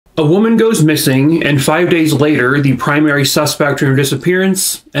A woman goes missing, and 5 days later, the primary suspect in her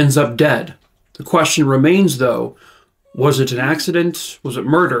disappearance ends up dead. The question remains, though, was it an accident, was it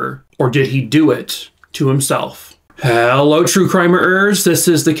murder, or did he do it to himself? Hello, true crimerers. This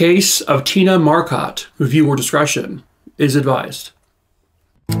is the case of Tina Marcotte. Viewer discretion is advised.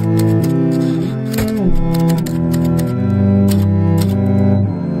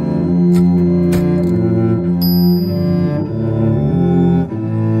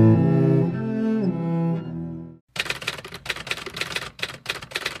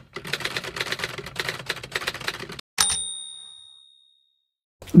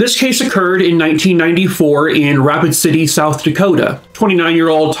 This case occurred in 1994 in Rapid City, South Dakota.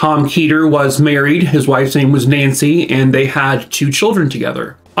 29-year-old Tom Keeter was married, his wife's name was Nancy, and they had 2 children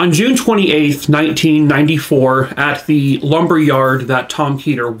together. On June 28, 1994, at the lumber yard that Tom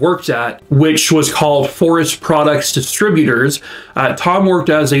Keeter worked at, which was called Forest Products Distributors, Tom worked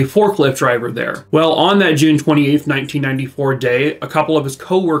as a forklift driver there. Well, on that June 28, 1994 day, a couple of his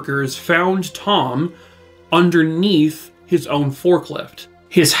co-workers found Tom underneath his own forklift.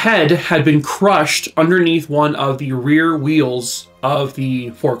 His head had been crushed underneath one of the rear wheels of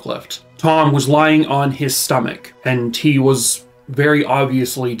the forklift. Tom was lying on his stomach, and he was very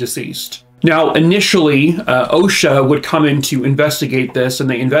obviously deceased. Now, initially, OSHA would come in to investigate this, and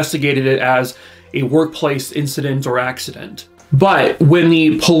they investigated it as a workplace incident or accident. But when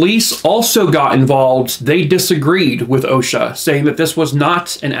the police also got involved, they disagreed with OSHA, saying that this was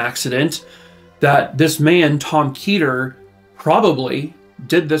not an accident, that this man, Tom Keeter, probably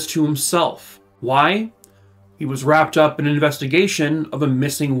did this to himself. Why? He was wrapped up in an investigation of a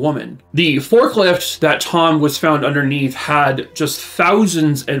missing woman. The forklift that Tom was found underneath had just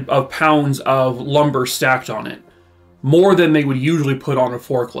thousands of pounds of lumber stacked on it, more than they would usually put on a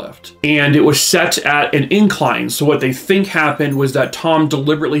forklift. And it was set at an incline. So what they think happened was that Tom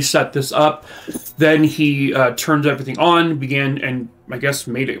deliberately set this up. Then he turned everything on, began, and I guess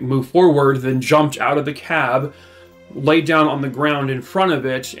made it move forward, then jumped out of the cab, laid down on the ground in front of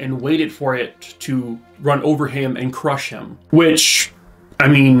it, and waited for it to run over him and crush him. Which, I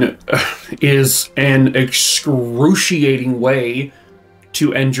mean, is an excruciating way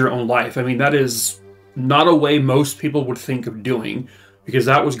to end your own life. I mean, that is not a way most people would think of doing, because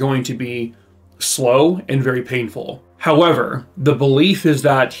that was going to be slow and very painful. However, the belief is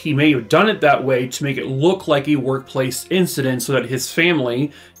that he may have done it that way to make it look like a workplace incident so that his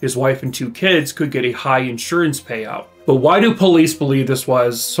family, his wife and 2 kids, could get a high insurance payout. But why do police believe this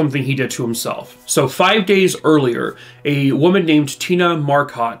was something he did to himself? So 5 days earlier, a woman named Tina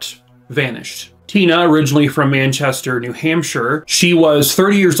Marcotte vanished. Tina, originally from Manchester, New Hampshire, she was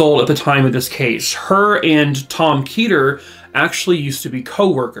 30 years old at the time of this case. Her and Tom Keeter actually used to be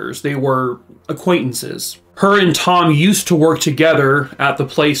co-workers. They were acquaintances. Her and Tom used to work together at the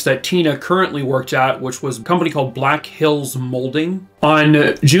place that Tina currently worked at, which was a company called Black Hills Molding. On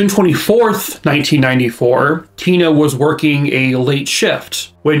June 24th, 1994, Tina was working a late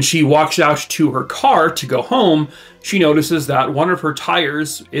shift. When she walks out to her car to go home, she notices that one of her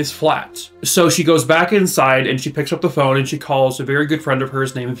tires is flat. So she goes back inside and she picks up the phone and she calls a very good friend of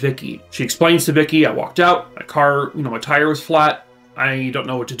hers named Vicky. She explains to Vicky, I walked out, my tire was flat, I don't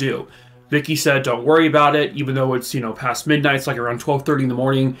know what to do. Vicky said, don't worry about it, even though it's, past midnight, it's like around 12:30 in the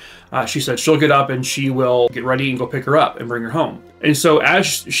morning. She said she'll get up and she will get ready and go pick her up and bring her home. And so as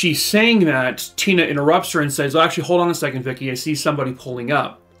she's saying that, Tina interrupts her and says, well, actually, hold on a second, Vicky, I see somebody pulling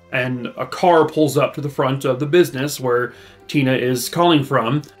up. And a car pulls up to the front of the business where Tina is calling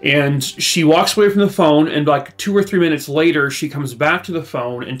from. And she walks away from the phone, and like 2 or 3 minutes later, she comes back to the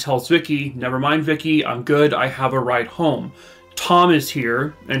phone and tells Vicky, never mind, Vicky, I'm good, I have a ride home. Tom is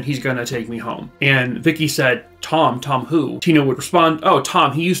here, and he's gonna take me home. And Vicky said, Tom who? Tina would respond, oh,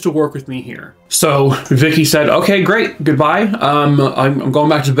 Tom, he used to work with me here. So Vicky said, okay, great, goodbye. I'm going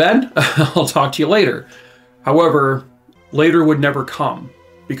back to bed. I'll talk to you later. However, later would never come,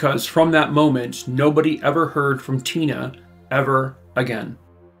 because from that moment, nobody ever heard from Tina ever again.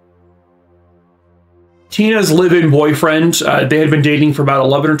 Tina's live-in boyfriend, they had been dating for about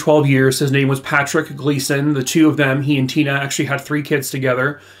 11 or 12 years. His name was Patrick Gleason. The 2 of them, he and Tina, actually had 3 kids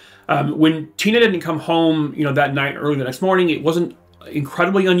together. When Tina didn't come home, that night, early the next morning, it wasn't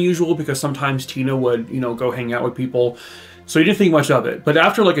incredibly unusual because sometimes Tina would, go hang out with people. So he didn't think much of it. But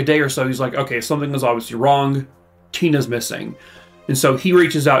after like a day or so, he's like, okay, something was obviously wrong. Tina's missing. And so he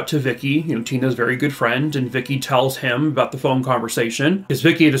reaches out to Vicky, Tina's very good friend, and Vicky tells him about the phone conversation, because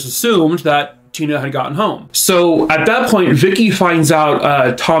Vicky had just assumed that Tina had gotten home. So at that point, Vicky finds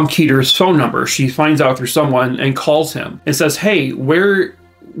out Tom Keeter's phone number. She finds out through someone and calls him and says, hey,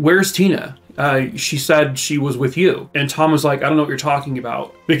 where's Tina? She said she was with you. And Tom was like, I don't know what you're talking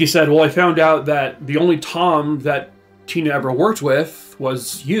about. Vicky said, well, I found out that the only Tom that Tina ever worked with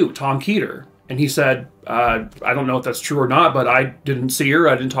was you, Tom Keeter. And he said, I don't know if that's true or not, but I didn't see her.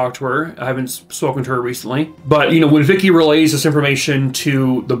 I didn't talk to her. I haven't spoken to her recently. But, you know, when Vicky relays this information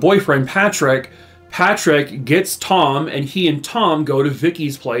to the boyfriend, Patrick gets Tom, and he and Tom go to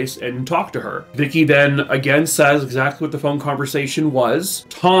Vicky's place and talk to her. Vicky then again says exactly what the phone conversation was.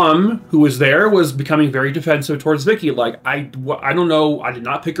 Tom, who was there, was becoming very defensive towards Vicky. Like, I don't know. I did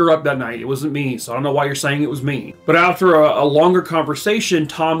not pick her up that night. It wasn't me. So I don't know why you're saying it was me. But after a longer conversation,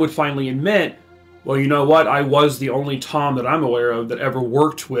 Tom would finally admit, well, you know what? I was the only Tom that I'm aware of that ever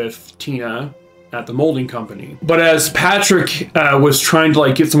worked with Tina at the molding company. But as Patrick was trying to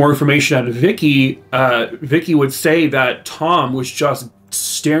like get some more information out of Vicky, Vicky would say that Tom was just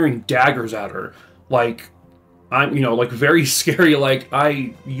staring daggers at her, like, I'm, you know, like very scary, like,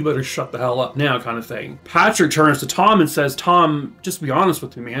 you better shut the hell up now kind of thing. Patrick turns to Tom and says, Tom, just be honest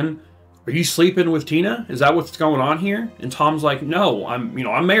with me, man. Are you sleeping with Tina? Is that what's going on here? And Tom's like, no, I'm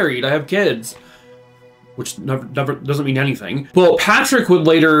married. I have kids. Which never doesn't mean anything. Well, Patrick would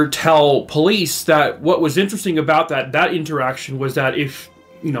later tell police that what was interesting about that interaction was that if,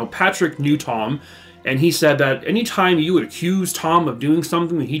 you know, Patrick knew Tom, and he said that anytime you would accuse Tom of doing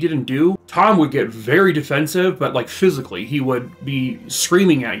something that he didn't do, Tom would get very defensive, but like physically, he would be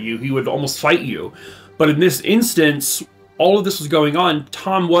screaming at you. He would almost fight you. But in this instance, all of this was going on.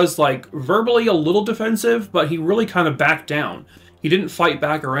 Tom was like verbally a little defensive, but he really kind of backed down. He didn't fight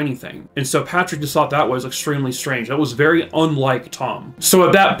back or anything. And so Patrick just thought that was extremely strange. That was very unlike Tom. So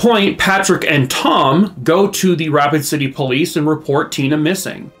at that point, Patrick and Tom go to the Rapid City Police and report Tina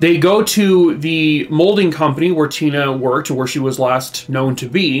missing. They go to the molding company where Tina worked, or where she was last known to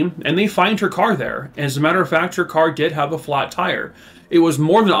be, and they find her car there. And as a matter of fact, her car did have a flat tire. It was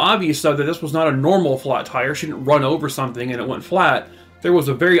more than obvious, though, that this was not a normal flat tire. She didn't run over something and it went flat. There was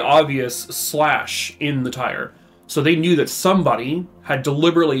a very obvious slash in the tire. So they knew that somebody had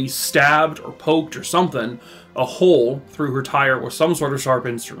deliberately stabbed or poked or something a hole through her tire with some sort of sharp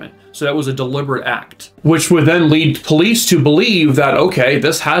instrument. So that was a deliberate act, which would then lead police to believe that, okay,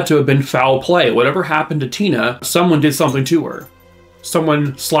 this had to have been foul play. Whatever happened to Tina, someone did something to her.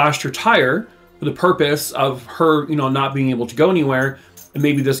 Someone slashed her tire for the purpose of her, you know, not being able to go anywhere. And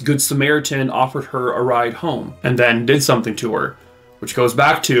maybe this Good Samaritan offered her a ride home and then did something to her, which goes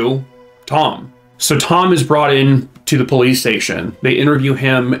back to Tom. So Tom is brought in to the police station. They interview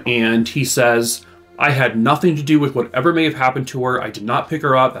him and he says, I had nothing to do with whatever may have happened to her. I did not pick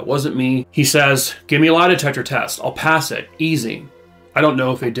her up. That wasn't me. He says, give me a lie detector test. I'll pass it. Easy. I don't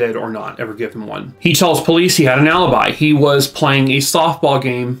know if they did or not ever give him one. He tells police he had an alibi. He was playing a softball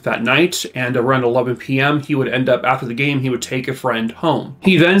game that night, and around 11 p.m. he would end up, after the game, he would take a friend home.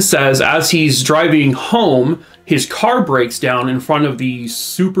 He then says as he's driving home, his car breaks down in front of the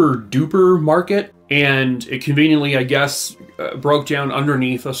Super Duper Market, and it conveniently, I guess, broke down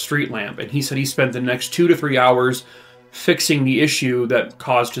underneath a street lamp. And he said he spent the next 2 to 3 hours fixing the issue that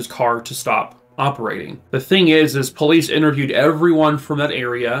caused his car to stop operating. The thing is police interviewed everyone from that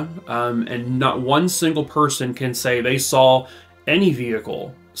area, and not one single person can say they saw any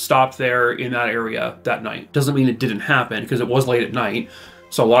vehicle stopped there in that area that night. Doesn't mean it didn't happen, because it was late at night,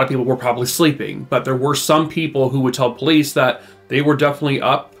 so a lot of people were probably sleeping. But there were some people who would tell police that they were definitely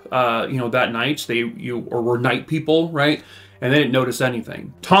up, you know, that night. Or were night people, right? And they didn't notice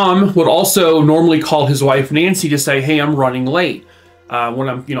anything. Tom would also normally call his wife Nancy to say, hey, I'm running late. When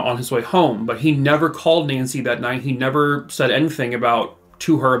I'm, you know, on his way home. But he never called Nancy that night. He never said anything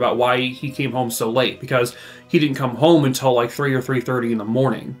to her about why he came home so late, because he didn't come home until like 3 or 3:30 in the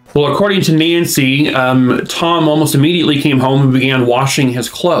morning. Well, according to Nancy, Tom almost immediately came home and began washing his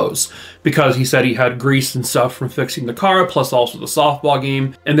clothes, because he said he had grease and stuff from fixing the car, plus also the softball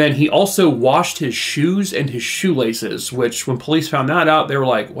game. And then he also washed his shoes and his shoelaces, which when police found that out, they were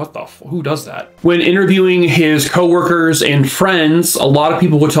like, what the who does that? When interviewing his coworkers and friends, a lot of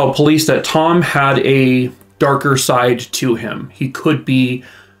people would tell police that Tom had a darker side to him. He could be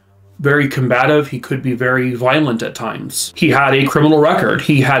very combative. He could be very violent at times. He had a criminal record.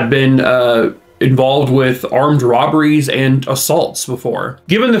 He had been involved with armed robberies and assaults before.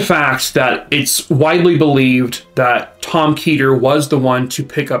 Given the fact that it's widely believed that Tom Keeter was the one to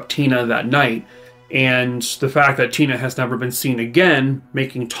pick up Tina that night, and the fact that Tina has never been seen again,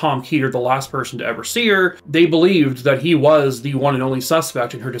 making Tom Keeter the last person to ever see her, they believed that he was the one and only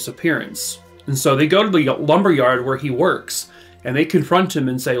suspect in her disappearance. And so they go to the lumberyard where he works, and they confront him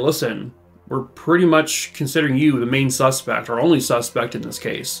and say, listen, we're pretty much considering you the main suspect, or only suspect in this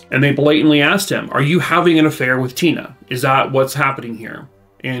case. And they blatantly asked him, are you having an affair with Tina? Is that what's happening here?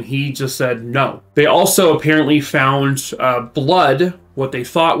 And he just said no. They also apparently found blood, what they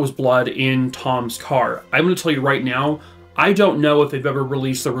thought was blood, in Tom's car. I'm going to tell you right now, I don't know if they've ever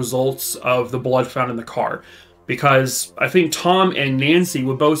released the results of the blood found in the car, because I think Tom and Nancy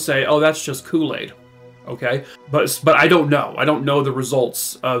would both say, oh, that's just Kool-Aid. Okay, but I don't know. I don't know the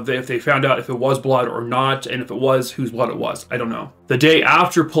results of if they found out if it was blood or not, and if it was, whose blood it was. I don't know. The day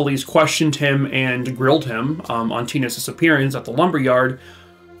after police questioned him and grilled him on Tina's disappearance at the lumberyard,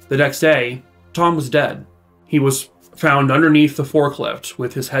 the next day, Tom was dead. He was found underneath the forklift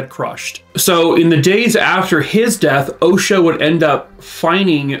with his head crushed. So in the days after his death, OSHA would end up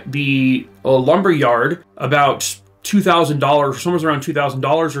fining the lumberyard about $2,000, somewhere around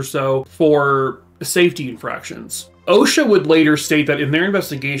 $2,000 or so, for safety infractions. OSHA would later state that in their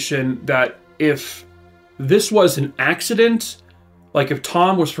investigation that if this was an accident, like if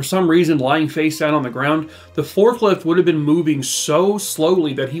Tom was for some reason lying face down on the ground, the forklift would have been moving so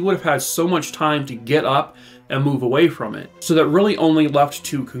slowly that he would have had so much time to get up and move away from it. So that really only left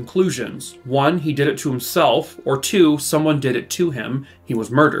two conclusions. One, he did it to himself, or two, someone did it to him. He was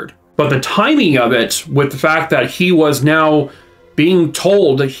murdered. But the timing of it, with the fact that he was now being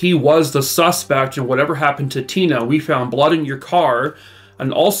told that he was the suspect in whatever happened to Tina, we found blood in your car,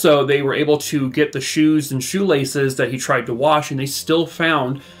 and also they were able to get the shoes and shoelaces that he tried to wash, and they still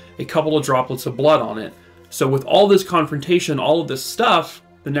found a couple of droplets of blood on it. So with all this confrontation, all of this stuff,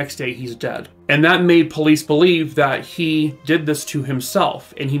 the next day he's dead. And that made police believe that he did this to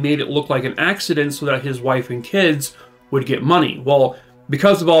himself, and he made it look like an accident so that his wife and kids would get money. Well,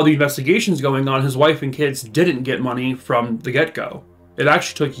 because of all the investigations going on, his wife and kids didn't get money from the get-go. It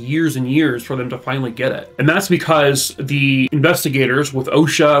actually took years and years for them to finally get it. And that's because the investigators with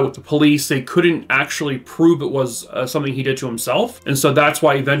OSHA, with the police, they couldn't actually prove it was something he did to himself. And so that's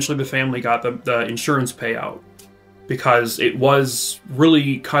why eventually the family got the insurance payout, because it was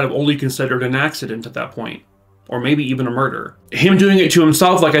really kind of only considered an accident at that point, or maybe even a murder. Him doing it to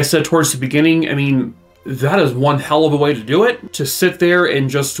himself, like I said towards the beginning, I mean, that is one hell of a way to do it. To sit there and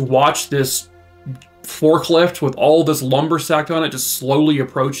just watch this forklift with all this lumber stacked on it just slowly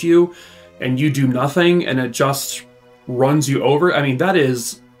approach you, and you do nothing, and it just runs you over. I mean,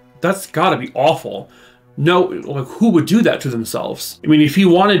 that's gotta be awful. No, like, who would do that to themselves? I mean, if he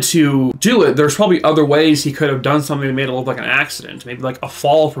wanted to do it, there's probably other ways he could have done something that made it look like an accident, maybe like a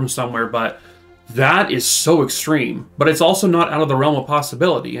fall from somewhere, but that is so extreme. But it's also not out of the realm of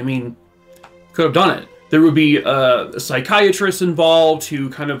possibility. I mean, could have done it. There would be a psychiatrist involved who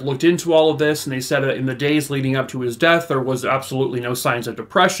kind of looked into all of this, and they said that in the days leading up to his death, there was absolutely no signs of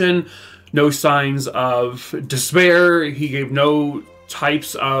depression, no signs of despair. He gave no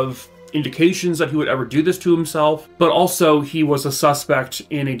types of indications that he would ever do this to himself, but also he was a suspect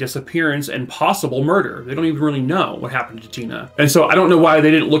in a disappearance and possible murder. They don't even really know what happened to Tina. And so I don't know why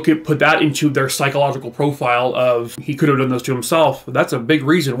they didn't put that into their psychological profile of he could have done this to himself. That's a big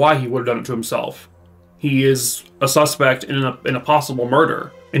reason why he would have done it to himself. He is a suspect in a possible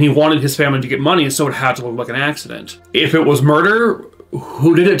murder, and he wanted his family to get money, so it had to look like an accident. If it was murder,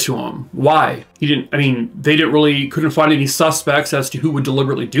 who did it to him? Why? They couldn't find any suspects as to who would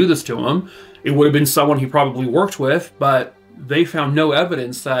deliberately do this to him. It would have been someone he probably worked with, but they found no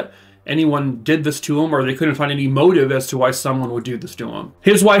evidence that anyone did this to him, or they couldn't find any motive as to why someone would do this to him.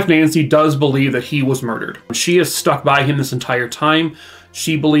 His wife, Nancy, does believe that he was murdered. She has stuck by him this entire time.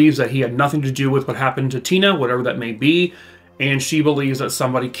 She believes that he had nothing to do with what happened to Tina, whatever that may be, and she believes that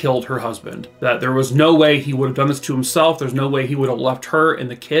somebody killed her husband. That there was no way he would have done this to himself. There's no way he would have left her and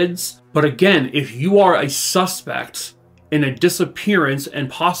the kids. But again, if you are a suspect in a disappearance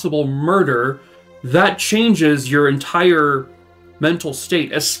and possible murder, that changes your entire mental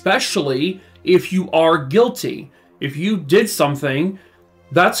state, especially if you are guilty. If you did something,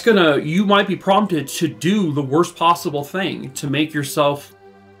 you might be prompted to do the worst possible thing to make yourself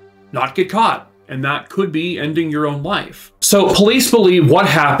not get caught. And that could be ending your own life. So police believe what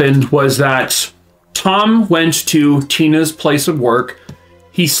happened was that Tom went to Tina's place of work.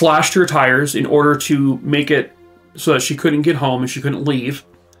 He slashed her tires in order to make it so that she couldn't get home and she couldn't leave.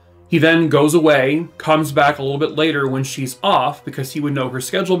 He then goes away, comes back a little bit later when she's off, because he would know her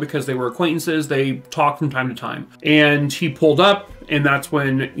schedule because they were acquaintances. They talked from time to time. And he pulled up, and that's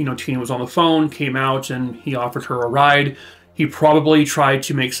when, Tina was on the phone, came out, and he offered her a ride. He probably tried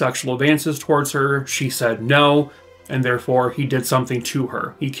to make sexual advances towards her. She said no, and therefore he did something to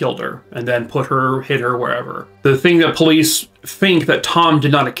her. He killed her and then hit her wherever. The thing that police think that Tom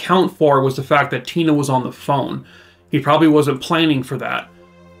did not account for was the fact that Tina was on the phone. He probably wasn't planning for that.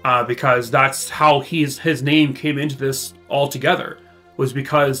 Because that's how his name came into this altogether, was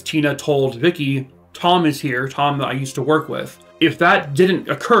because Tina told Vicky, Tom is here, Tom that I used to work with. if that didn't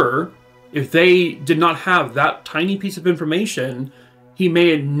occur, if they did not have that tiny piece of information, he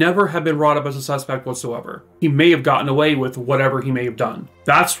may never have been brought up as a suspect whatsoever. He may have gotten away with whatever he may have done.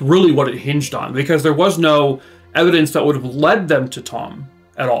 That's really what it hinged on, because there was no evidence that would have led them to Tom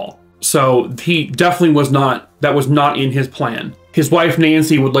at all. So he definitely was not, that was not in his plan. His wife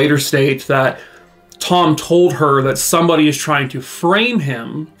Nancy would later state that Tom told her that somebody is trying to frame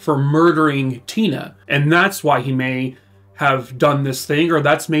him for murdering Tina, and that's why he may have done this thing, or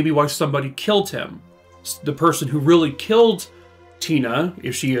that's maybe why somebody killed him. The person who really killed Tina,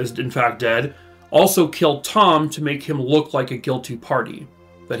 if she is in fact dead, also killed Tom to make him look like a guilty party.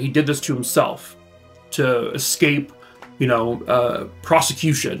 That he did this to himself to escape,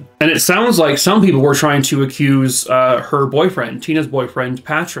 prosecution. And it sounds like some people were trying to accuse her boyfriend, Tina's boyfriend,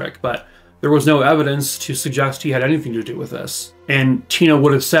 Patrick, but there was no evidence to suggest he had anything to do with this. And Tina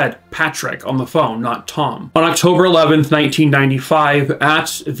would have said Patrick on the phone, not Tom. On October 11th, 1995,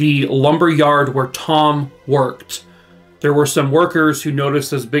 at the lumber yard where Tom worked, there were some workers who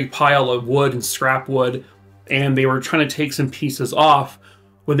noticed this big pile of wood and scrap wood, and they were trying to take some pieces off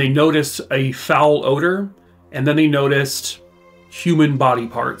when they noticed a foul odor, and then they noticed human body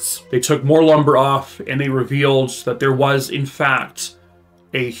parts. They took more lumber off, and they revealed that there was, in fact,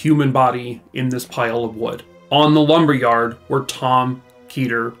 a human body in this pile of wood on the lumberyard where Tom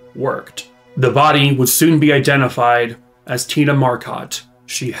Keeter worked. The body would soon be identified as Tina Marcotte.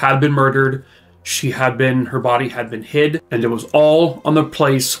 She had been murdered, her body had been hid, and it was all on the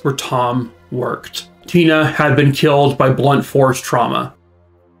place where Tom worked. Tina had been killed by blunt force trauma.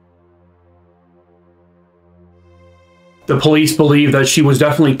 The police believe that she was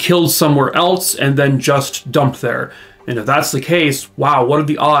definitely killed somewhere else and then just dumped there. And if that's the case, wow, what are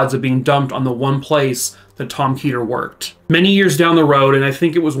the odds of being dumped on the one place that Tom Keeter worked? Many years down the road, and I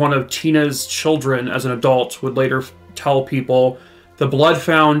think it was one of Tina's children as an adult would later tell people, the blood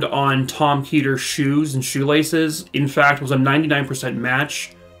found on Tom Keeter's shoes and shoelaces, in fact, was a 99%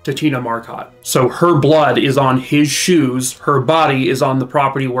 match to Tina Marcotte. So her blood is on his shoes, her body is on the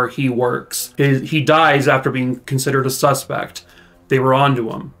property where he works. He dies after being considered a suspect. They were onto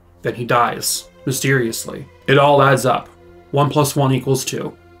him. Then he dies, mysteriously. It all adds up. 1 + 1 =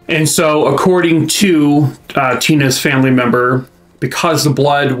 2. And so, according to Tina's family member, because the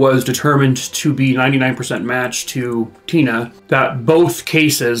blood was determined to be 99% matched to Tina, that both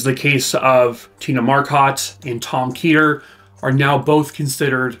cases, the case of Tina Marcotte and Tom Keeter, are now both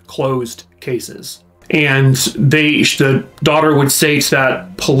considered closed cases. And the daughter would state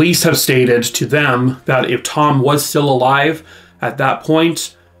that police have stated to them that if Tom was still alive at that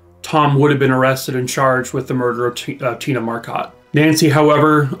point, Tom would have been arrested and charged with the murder of Tina Marcotte. Nancy,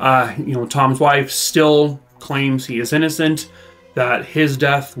 however, Tom's wife, still claims he is innocent, that his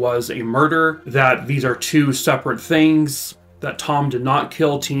death was a murder, that these are two separate things, that Tom did not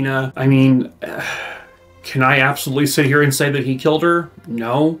kill Tina. I mean, can I absolutely sit here and say that he killed her?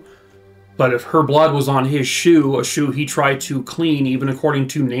 No. But if her blood was on his shoe, a shoe he tried to clean, even according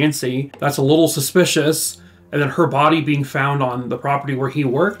to Nancy, that's a little suspicious. And then her body being found on the property where he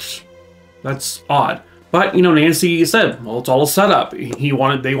worked, that's odd. But, Nancy said, well, it's all a setup. They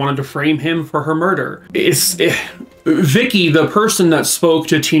wanted to frame him for her murder. Vicky, the person that spoke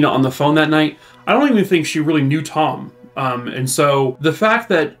to Tina on the phone that night, I don't even think she really knew Tom. And so the fact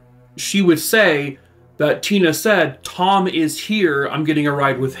that she would say that Tina said, Tom is here, I'm getting a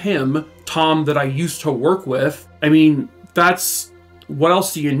ride with him, Tom that I used to work with, I mean, what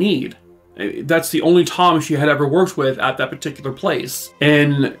else do you need? That's the only Tom she had ever worked with at that particular place.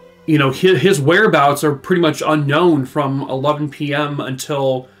 And, his whereabouts are pretty much unknown from 11 p.m.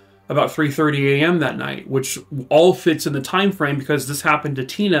 until about 3:30 a.m. that night, which all fits in the time frame because this happened to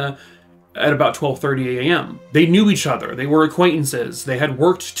Tina at about 12:30 a.m. They knew each other. They were acquaintances. They had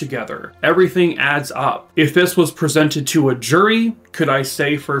worked together. Everything adds up. If this was presented to a jury, could I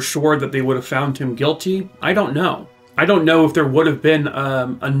say for sure that they would have found him guilty? I don't know. I don't know if there would have been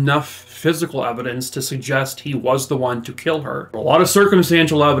enough physical evidence to suggest he was the one to kill her. A lot of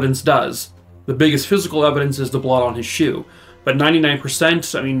circumstantial evidence does. The biggest physical evidence is the blood on his shoe. But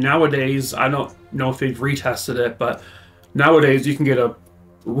 99%, I mean, nowadays, I don't know if they've retested it, but nowadays you can get a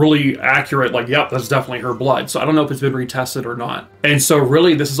really accurate, yep, that's definitely her blood. So I don't know if it's been retested or not. And so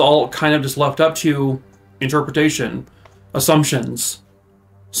really, this is all kind of just left up to interpretation, assumptions,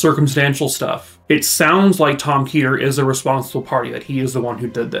 circumstantial stuff. It sounds like Tom Keeter is a responsible party, that he is the one who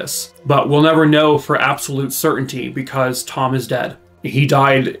did this. But we'll never know for absolute certainty because Tom is dead. He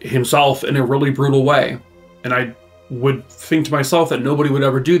died himself in a really brutal way. And I would think to myself that nobody would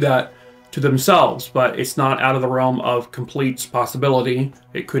ever do that to themselves, but it's not out of the realm of complete possibility.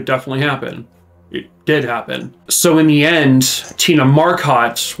 It could definitely happen. it did happen. So in the end, Tina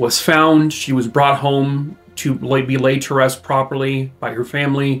Marcotte was found. She was brought home to be laid to rest properly by her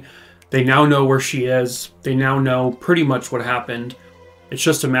family. They now know where she is. They now know pretty much what happened. It's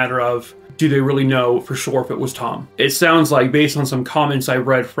just a matter of, do they really know for sure if it was Tom? It sounds like, based on some comments I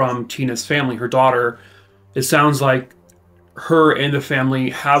read from Tina's family, her daughter, it sounds like her and the family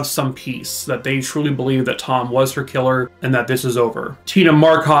have some peace, that they truly believe that Tom was her killer and that this is over. Tina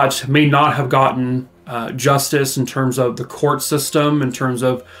Marcotte may not have gotten justice in terms of the court system, in terms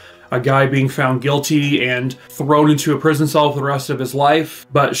of a guy being found guilty and thrown into a prison cell for the rest of his life,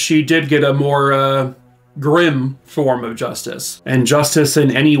 but she did get a more grim form of justice. And justice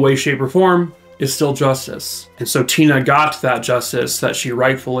in any way, shape, or form is still justice. And so Tina got that justice that she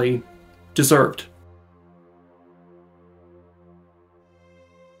rightfully deserved.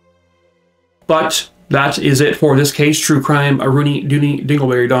 But that is it for this case. True crime, a Rooney, Dooney,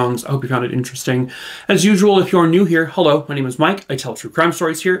 Dingleberry Dongs. I hope you found it interesting. As usual, if you're new here, hello, my name is Mike. I tell true crime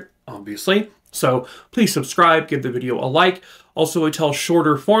stories here, obviously. So please subscribe, give the video a like. Also, I tell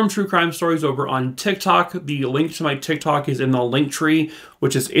shorter form true crime stories over on TikTok. The link to my TikTok is in the link tree,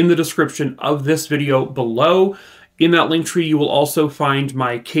 which is in the description of this video below. In that link tree, you will also find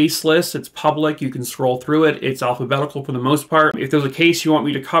my case list. It's public. You can scroll through it. It's alphabetical for the most part. If there's a case you want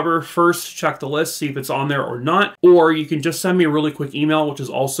me to cover, first check the list, see if it's on there or not. Or you can just send me a really quick email, which is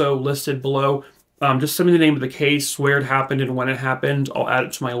also listed below. Just send me the name of the case, where it happened, and when it happened. I'll add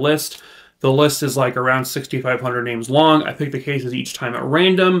it to my list. The list is like around 6,500 names long. I pick the cases each time at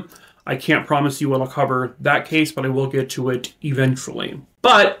random. I can't promise you I'll cover that case, but I will get to it eventually.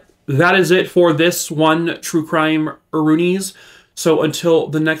 But that is it for this one True Crime Roonies. So until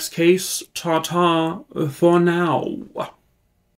the next case, ta-ta for now.